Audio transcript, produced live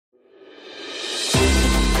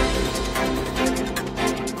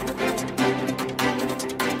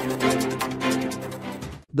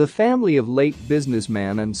The family of late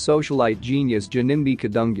businessman and socialite genius Ginimbi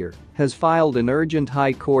Kadungure has filed an urgent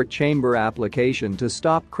High Court chamber application to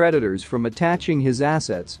stop creditors from attaching his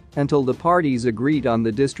assets until the parties agreed on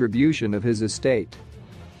the distribution of his estate.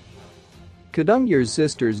 Kadungure's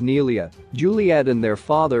sisters Nelia, Juliet and their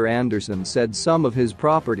father Anderson said some of his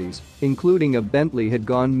properties, including a Bentley, had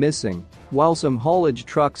gone missing, while some haulage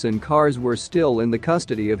trucks and cars were still in the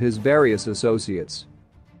custody of his various associates.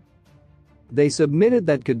 They submitted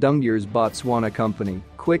that Kadungure's Botswana company,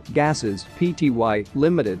 Quirky Pty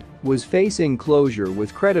Limited, was facing closure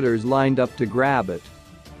with creditors lined up to grab it.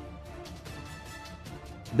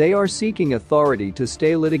 They are seeking authority to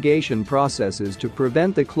stay litigation processes to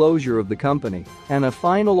prevent the closure of the company and a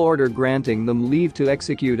final order granting them leave to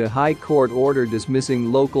execute a High Court order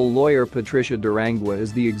dismissing local lawyer Patricia Durangwa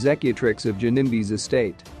as the executrix of Ginimbi's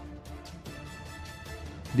estate.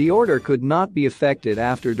 The order could not be effected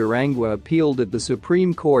after Durangwa appealed at the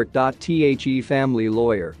Supreme Court. The family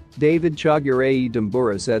lawyer, David Chagurei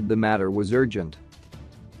Dambura, said the matter was urgent.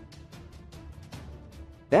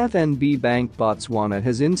 FNB Bank Botswana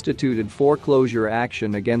has instituted foreclosure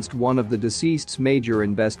action against one of the deceased's major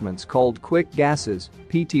investments called Quirky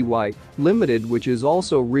Pty Limited, which is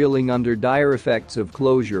also reeling under dire effects of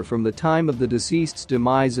closure from the time of the deceased's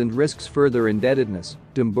demise and risks further indebtedness,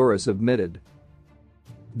 Dambura submitted.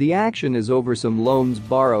 The action is over some loans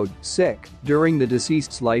borrowed during the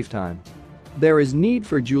deceased's lifetime. There is need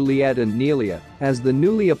for Juliet and Nelia, as the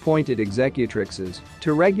newly appointed executrixes,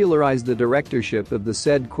 to regularize the directorship of the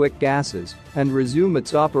said Quirky and resume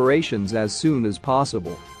its operations as soon as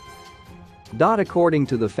possible. According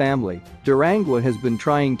to the family, Durangwa has been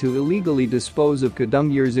trying to illegally dispose of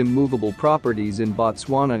Kadungure's immovable properties in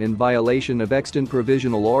Botswana in violation of extant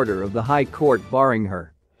provisional order of the High Court barring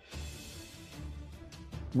her.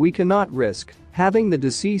 "We cannot risk having the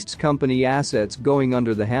deceased's company assets going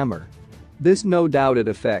under the hammer. This no doubt it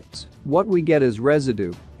affects what we get as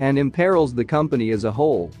residue and imperils the company as a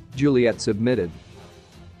whole," Juliet submitted.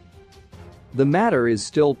 The matter is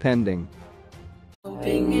still pending.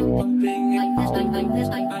 Mbinga.